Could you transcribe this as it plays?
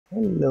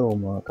Hello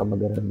mga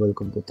kamag-aral,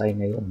 welcome po tayo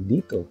ngayon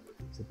dito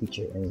sa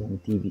Teacher Enzyme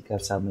TV.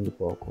 Kasama niyo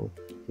po ako,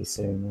 si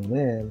Sir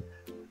Noel.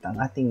 At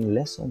ang ating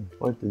lesson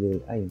for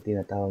today ay yung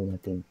tinatawag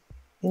natin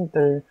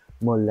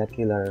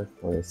Intermolecular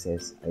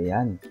Forces.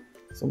 Ayan.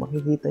 So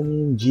makikita niyo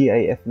yung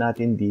GIF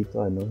natin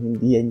dito, ano?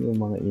 Hindi yan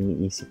yung mga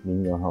iniisip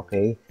ninyo,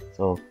 okay?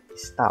 So,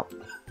 stop.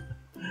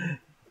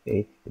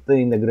 Okay? Ito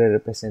yung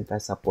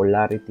nagre-representa sa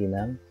polarity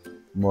ng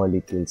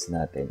molecules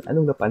natin.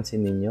 Anong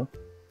napansin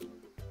ninyo?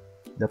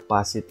 The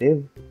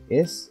positive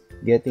is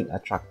getting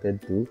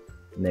attracted to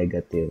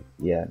negative.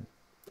 Yan.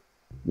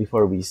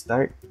 Before we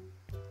start,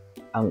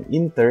 ang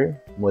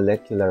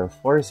intermolecular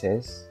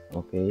forces,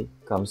 okay,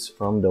 comes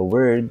from the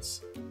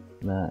words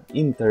na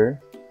inter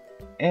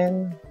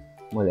and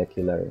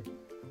molecular,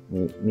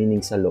 meaning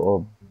sa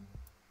loob.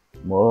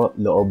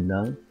 Loob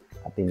ng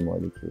ating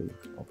molecule.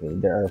 Okay,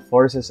 there are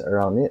forces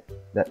around it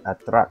that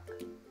attract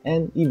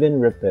and even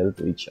repel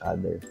to each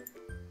other.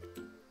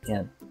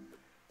 Yan.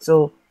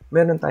 So,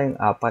 meron tayong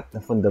apat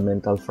na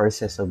fundamental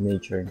forces of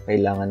nature na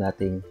kailangan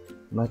nating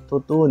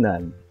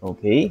matutunan.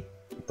 Okay?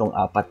 Itong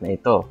apat na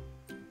ito.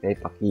 Okay?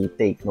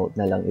 Paki-take note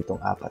na lang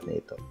itong apat na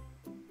ito.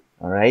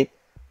 Alright?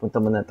 Punta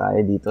muna tayo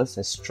dito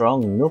sa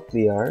strong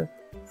nuclear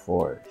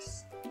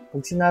force.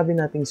 Pag sinabi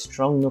nating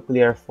strong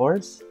nuclear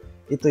force,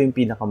 ito yung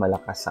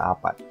pinakamalakas sa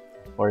apat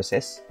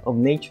forces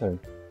of nature.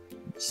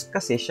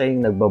 Kasi siya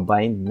yung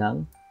nagbabind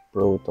ng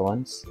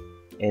protons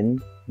and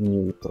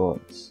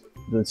neutrons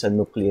dun sa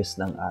nucleus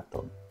ng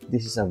atom.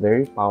 This is a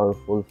very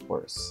powerful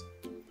force.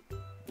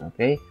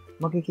 Okay?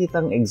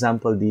 Makikitang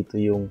example dito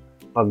yung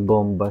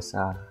pagbomba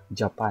sa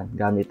Japan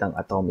gamit ang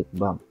atomic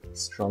bomb.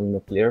 Strong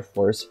nuclear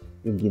force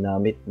yung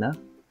ginamit na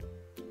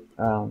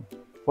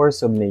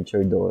force of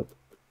nature doon.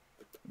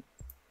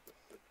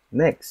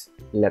 Next,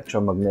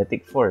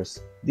 electromagnetic force.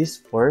 This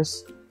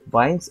force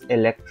binds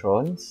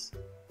electrons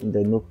in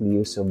the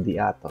nucleus of the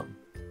atom.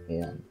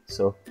 Ayan.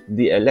 So,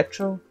 the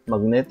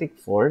electromagnetic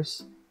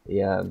force,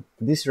 ayan,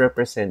 this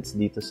represents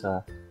dito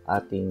sa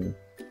ating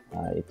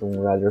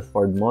itong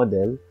Rutherford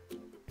model.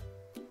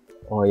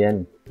 O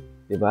yan,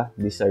 di ba?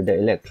 These are the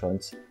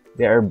electrons.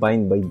 They are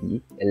bound by the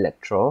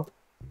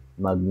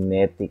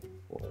electromagnetic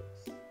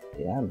force.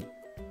 Ayan.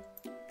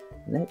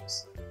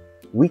 Next,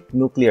 weak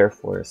nuclear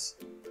force.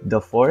 The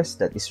force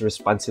that is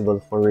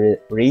responsible for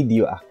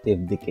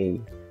radioactive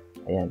decay.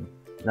 Ayan.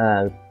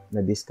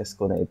 Na-discuss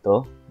ko na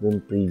ito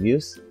dun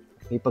previous.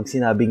 Okay, pag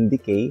sinabing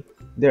decay,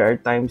 there are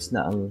times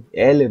na ang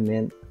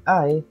element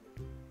ay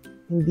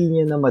hindi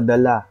niya na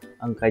madala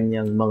ang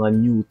kanyang mga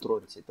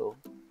neutrons ito.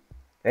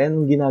 Kaya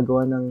nung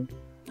ginagawa ng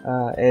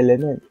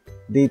element,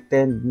 they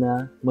tend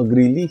na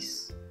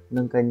mag-release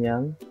ng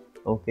kanyang,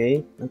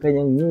 ng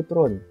kanyang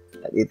neutron.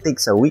 At it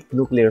takes a weak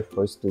nuclear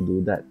force to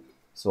do that.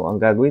 So, ang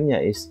gagawin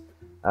niya is,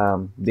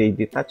 they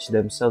detach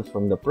themselves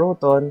from the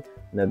proton,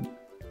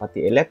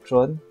 pati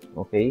electron,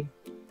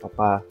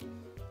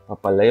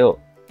 papalayo,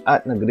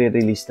 at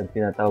nagre-release ng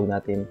tinatawag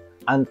natin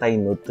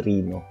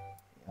antineutrino.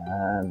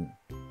 Yan.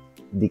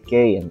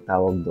 Decay ang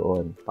tawag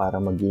doon para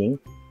maging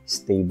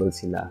stable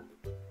sila.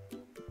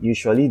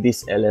 Usually,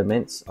 these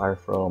elements are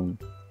from,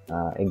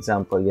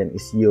 example yan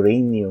is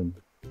uranium,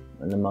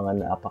 ng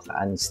mga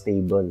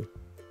napaka-unstable,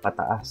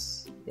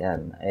 pataas,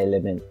 yan,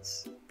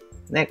 elements.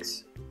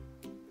 Next,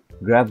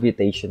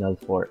 gravitational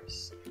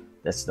force.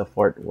 That's the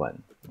fourth one.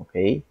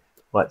 Okay?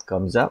 What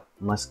comes up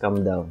must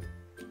come down.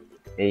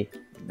 Okay?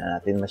 Hindi na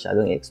natin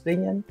masyadong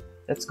i-explain yan.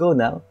 Let's go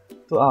now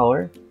to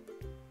our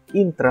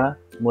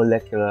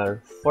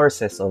Intramolecular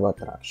Forces of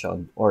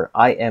Attraction or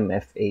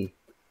IMFA.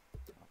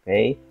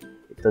 Okay?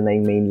 Ito na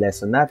yung main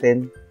lesson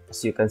natin. As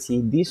you can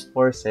see, these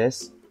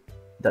forces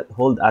that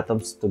hold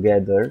atoms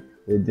together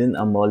within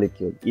a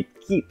molecule, it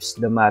keeps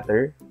the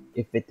matter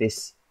if it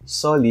is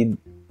solid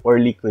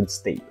or liquid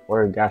state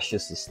or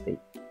gaseous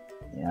state.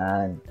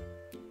 Yan.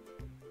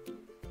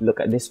 Look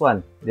at this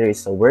one. There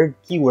is a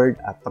keyword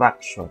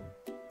attraction.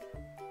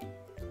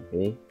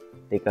 Okay?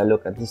 Take a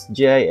look at this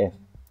GIF.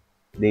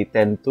 They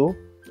tend to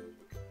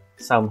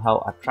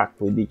somehow attract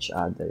with each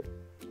other.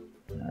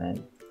 Ayan.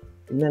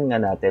 Tingnan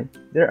nga natin.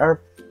 There are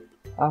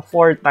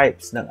 4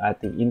 types ng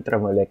ating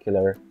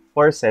intramolecular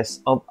forces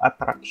of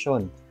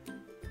attraction.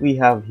 We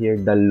have here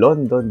the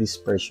London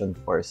dispersion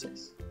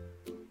forces,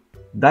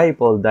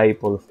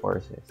 dipole-dipole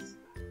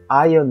forces,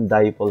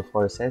 ion-dipole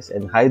forces,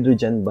 and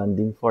hydrogen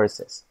bonding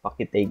forces.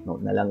 Paki-take note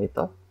na lang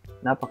ito.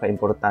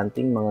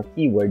 Napaka-importanting mga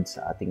keywords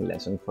sa ating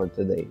lesson for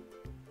today.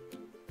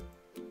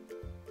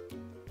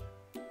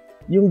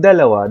 Yung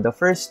dalawa, the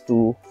first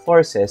two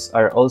forces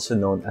are also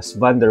known as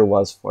van der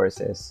Waals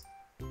forces.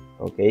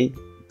 Okay?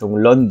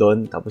 Itong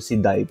London, tapos si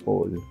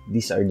dipole.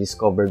 These are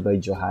discovered by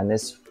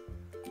Johannes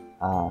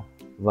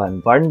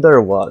van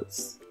der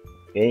Waals.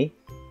 Okay?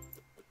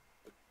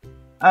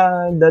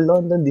 The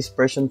London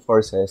dispersion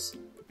forces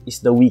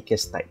is the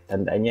weakest type.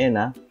 Tandaan niyo yun,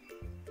 ha?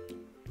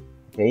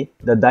 Okay?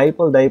 The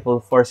dipole-dipole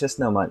forces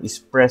naman is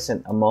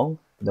present among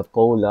the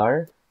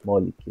polar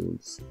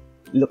molecules.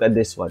 Look at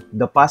this one.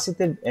 The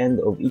positive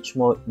end of each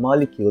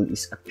molecule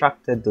is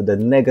attracted to the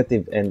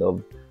negative end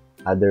of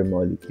other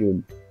molecule.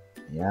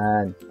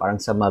 Ayan, parang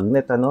sa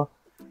magnet, ano?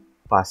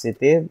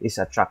 Positive is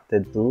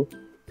attracted to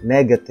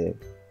negative.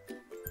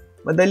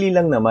 Madali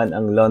lang naman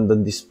ang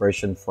London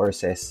dispersion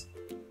forces.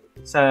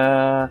 Sa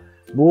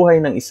buhay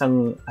ng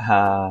isang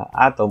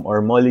atom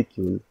or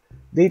molecule,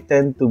 they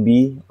tend to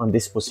be on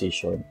this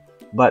position.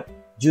 But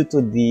due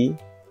to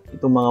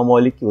itong mga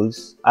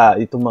molecules,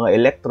 itong mga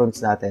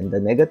electrons natin,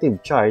 the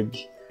negative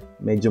charge,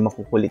 medyo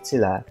makukulit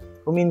sila.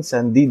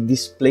 Kuminsan, they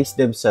displace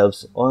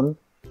themselves on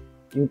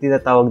yung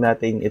tinatawag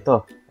natin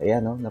ito.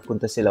 Ayan, no?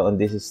 Napunta sila on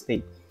this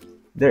state.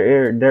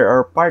 There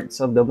are parts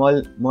of the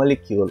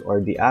molecule or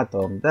the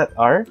atom that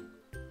are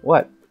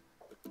what?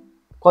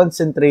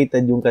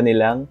 Concentrated yung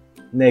kanilang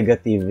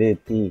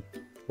negativity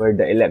where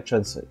the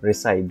electrons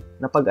reside.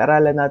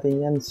 Napag-aralan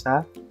natin yan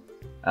sa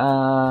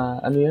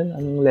ano yun?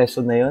 Anong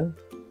lesson na yun?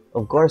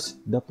 Of course,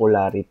 the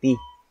polarity.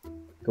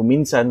 Kung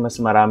minsan, mas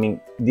maraming,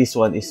 this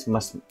one is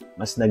mas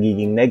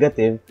nagiging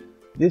negative,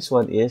 this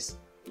one is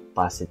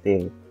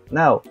positive.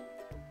 Now,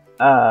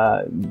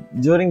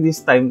 during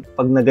this time,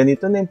 pag na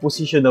ganito na yung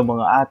position ng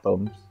mga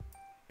atoms,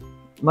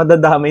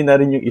 madadamay na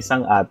rin yung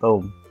isang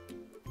atom.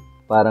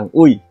 Parang,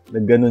 uy,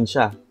 nagganon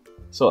siya.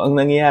 So, ang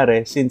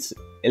nangyayari, since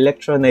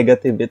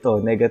electronegative ito,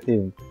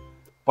 negative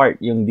part,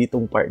 yung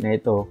ditong part na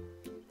ito,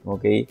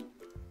 okay,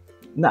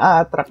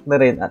 na-attract na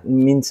rin at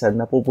minsan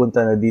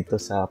napupunta na dito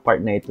sa part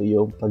na ito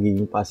yung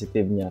pagiging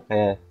positive niya.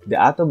 Kaya, the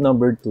atom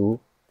number 2,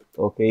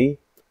 okay,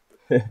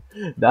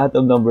 the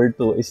atom number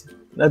 2 is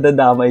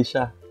nadadamay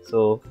siya.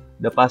 So,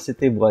 the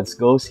positive ones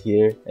goes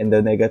here and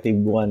the negative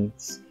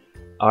ones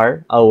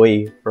are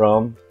away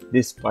from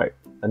this part.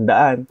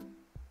 Tandaan,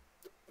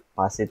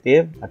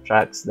 positive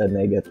attracts the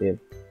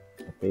negative.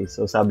 Okay,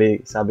 so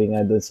sabi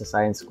nga doon sa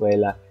science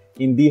eskwela,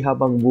 hindi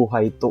habang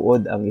buhay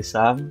tuod ang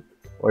isang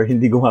or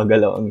hindi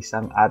gumagalaw ang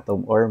isang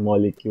atom or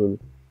molecule.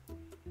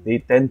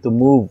 They tend to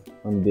move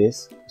on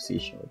this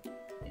position.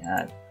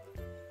 Ayan.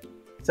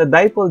 Sa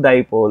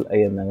dipole-dipole,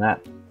 ayan na nga.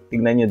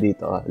 Tignan nyo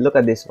dito. Look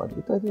at this one.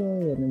 Ito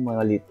yan yung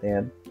mga lit na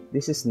yan.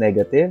 This is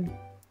negative.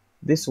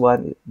 This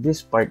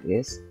part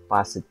is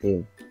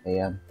positive.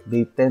 Ayan.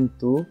 They tend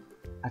to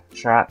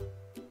attract.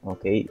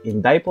 Okay?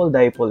 In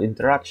dipole-dipole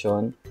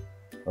interaction,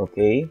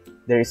 okay,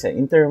 there is an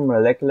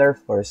intermolecular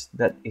force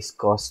that is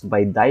caused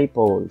by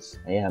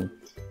dipoles. Ayan.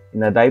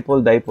 In a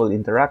dipole-dipole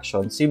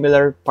interaction,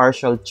 similar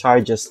partial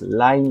charges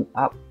line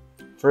up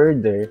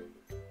further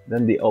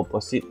than the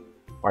opposite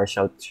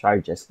partial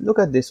charges. Look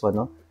at this one,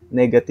 no?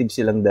 Negative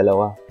silang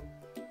dalawa.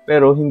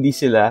 Pero hindi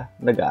sila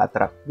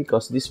nag-a-attract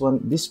because this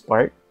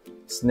part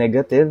is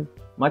negative,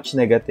 much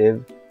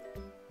negative.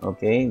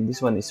 Okay?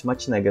 This one is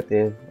much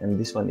negative and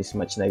this one is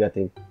much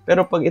negative.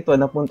 Pero pag ito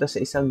napunta sa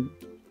isang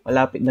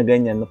malapit na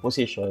ganyan na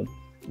position,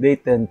 they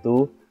tend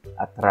to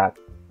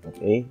attract.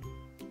 Okay?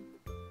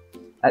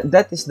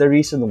 That is the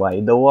reason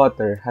why the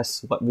water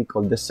has what we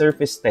call the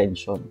surface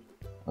tension.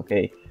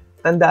 Okay?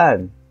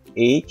 Tandaan,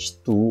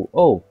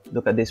 H2O.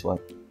 Look at this one.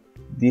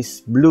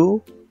 This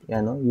blue,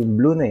 yan o, yung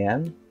blue na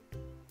yan,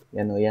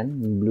 yan o yan,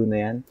 yung blue na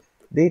yan,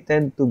 they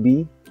tend to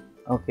be,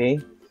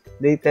 okay,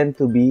 they tend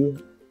to be,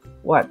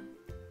 what?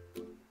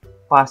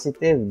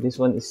 Positive. This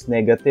one is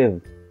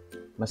negative.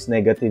 Mas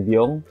negative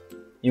yung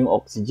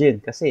oxygen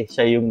kasi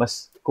siya yung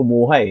mas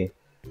kumuha eh.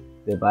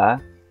 Diba?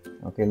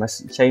 Okay,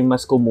 siya yung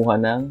mas kumuha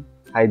ng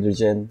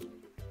hydrogen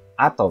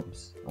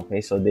atoms. Okay,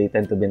 so they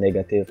tend to be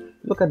negative.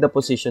 Look at the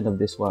position of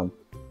this one.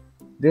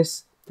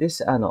 This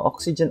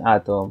oxygen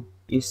atom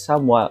is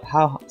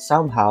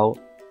somehow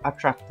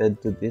attracted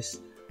to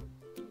this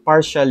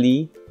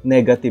partially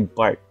negative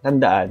part.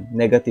 Tandaan,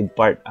 negative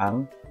part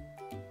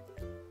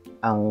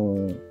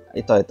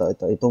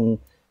itong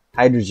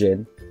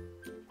hydrogen,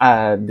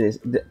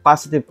 the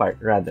positive part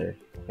rather.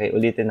 Okay,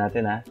 ulitin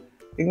natin ha.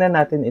 Tingnan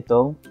natin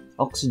itong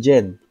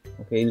oxygen.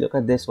 Okay, look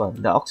at this one.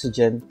 The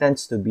oxygen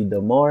tends to be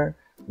the more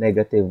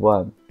negative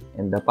one.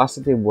 And the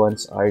positive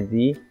ones are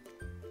the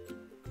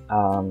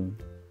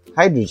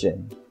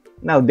hydrogen.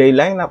 Now, they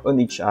line up on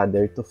each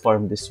other to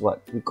form this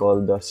what we call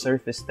the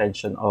surface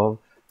tension of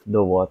the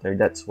water.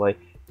 That's why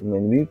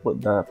when we put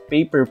the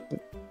paper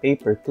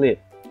clip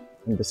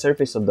in the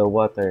surface of the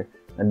water,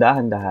 na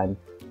dahan-dahan,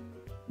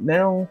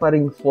 merong pa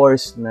ring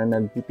force na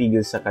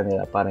nagpipigil sa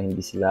kanila para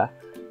hindi sila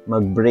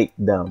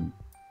mag-breakdown.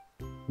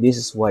 This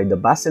is why the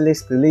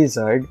basilisk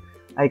lizard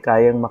ay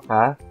kayang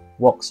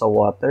maka-walk sa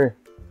water.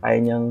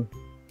 Kaya niyang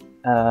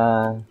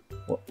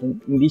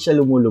hindi siya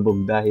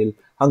lumulubog dahil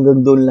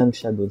hanggang doon lang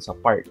siya doon sa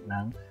part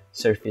ng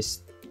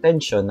surface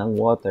tension ng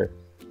water.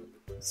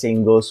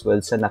 Same goes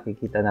well sa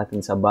nakikita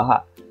natin sa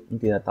baha,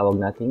 yung tinatawag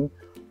nating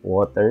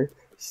water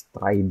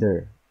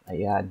strider.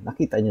 Ayan,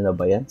 nakita niyo na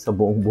ba yan sa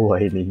buong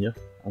buhay ninyo?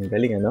 Ang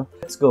galing, ano?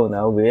 Let's go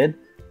now with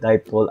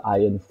dipole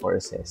ion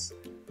forces.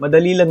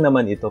 Madali lang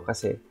naman ito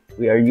kasi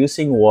we are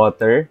using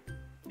water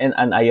and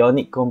an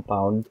ionic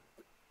compound,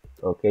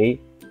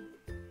 okay,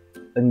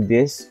 and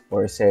this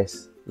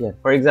forces. Yeah.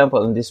 For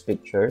example, in this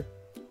picture,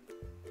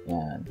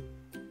 yan,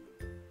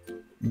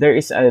 there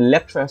is an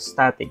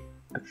electrostatic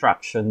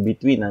attraction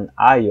between an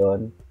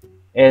ion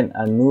and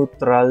a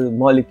neutral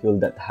molecule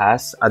that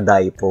has a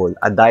dipole.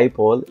 A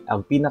dipole,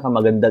 ang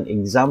pinakamagandang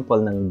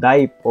example ng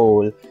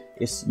dipole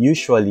is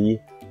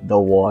usually the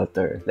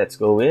water. Let's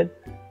go with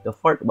the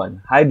fourth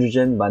one,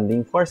 hydrogen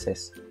bonding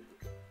forces.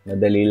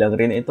 Madali lang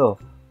rin ito.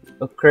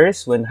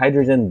 Occurs when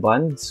hydrogen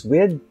bonds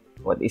with,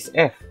 what is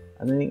F?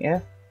 Ano yung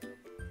F?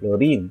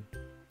 Fluorine.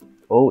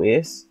 O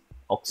is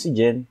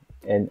oxygen,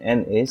 and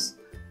N is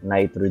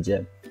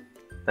nitrogen.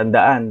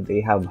 Tandaan,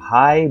 they have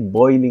high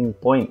boiling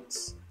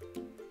points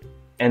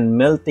and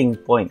melting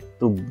point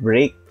to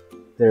break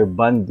their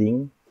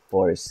bonding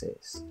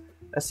forces.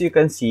 As you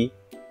can see,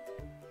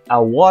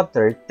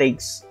 water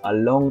takes a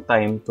long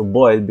time to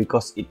boil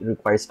because it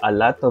requires a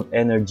lot of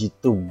energy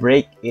to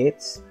break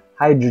its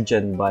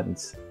hydrogen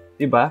bonds.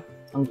 Diba?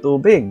 Ang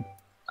tubig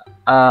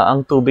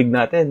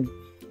natin,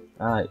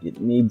 it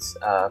needs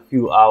a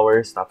few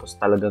hours, tapos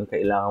talagang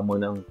kailangan mo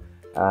ng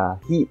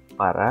heat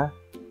para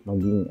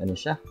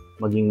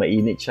maging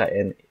mainit siya,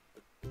 and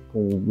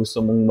kung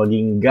gusto mong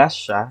maging gas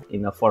siya,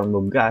 in a form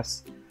of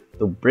gas,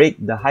 to break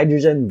the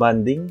hydrogen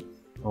bonding,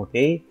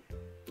 okay,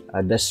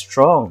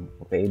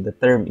 the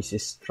term is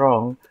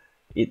strong,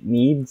 it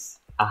needs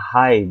a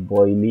high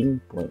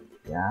boiling point.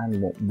 Yan,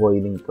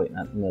 boiling point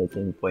at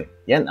melting point.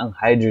 Yan ang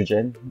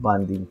hydrogen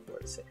bonding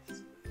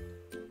forces.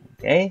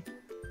 Okay?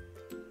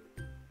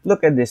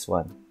 Look at this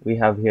one. We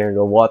have here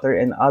the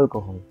water and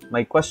alcohol.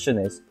 My question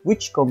is,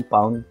 which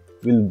compound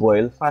will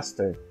boil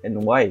faster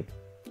and why?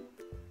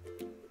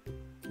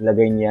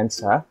 Lagay niyan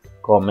sa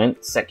comment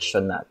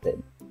section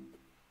natin.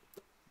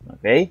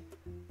 Okay?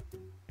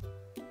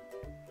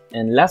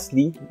 And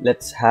lastly,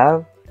 let's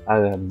have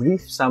a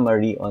brief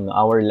summary on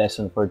our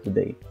lesson for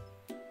today.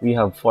 We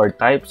have 4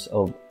 types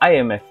of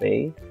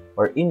IMFA,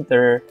 or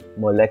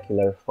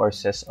Intermolecular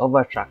Forces of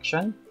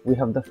Attraction. We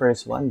have the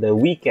first one, the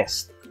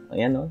weakest.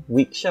 Ayan o,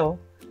 weak siya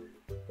o.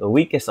 The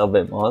weakest of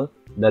them all,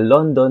 the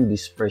London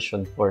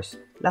Dispersion Force.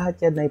 Lahat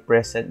yan ay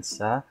present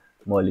sa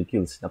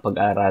molecules.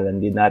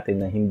 Napag-aralan din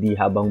natin na hindi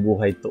habang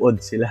buhay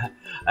tuod sila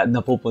at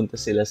napupunta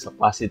sila sa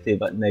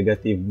positive at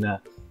negative na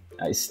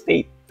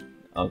state.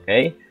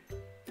 Okay?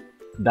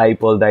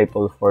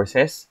 Dipole-dipole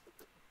forces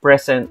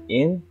present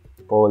in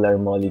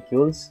polar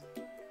molecules.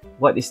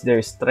 What is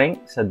their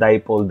strength sa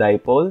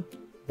dipole-dipole?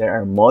 There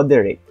are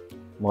moderate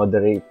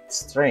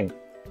strength.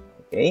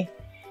 Okay?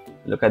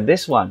 Look at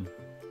this one.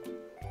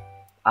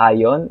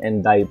 Ion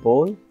and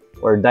dipole,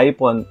 or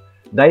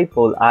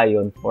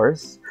dipole-ion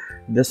force.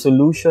 The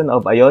solution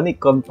of ionic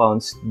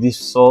compounds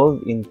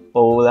dissolve in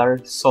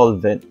polar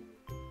solvent.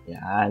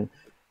 Yan.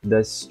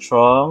 There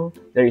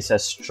is a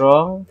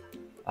strong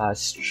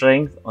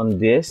strength on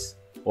these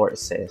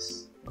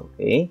forces.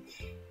 Okay?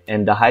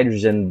 And the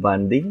hydrogen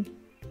bonding,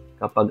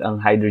 kapag ang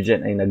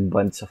hydrogen ay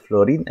nagbond sa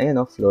fluorine, ayan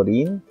o,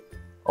 fluorine,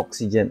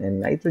 oxygen,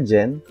 and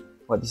nitrogen,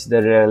 what is the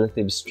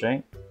relative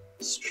strength?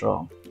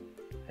 Strong.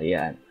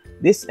 Ayan.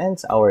 This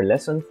ends our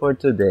lesson for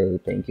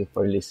today. Thank you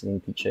for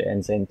listening to Teacher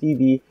Ensign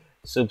TV.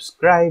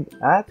 Subscribe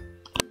at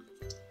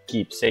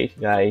keep safe,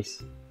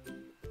 guys.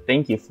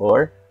 Thank you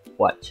for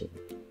watching.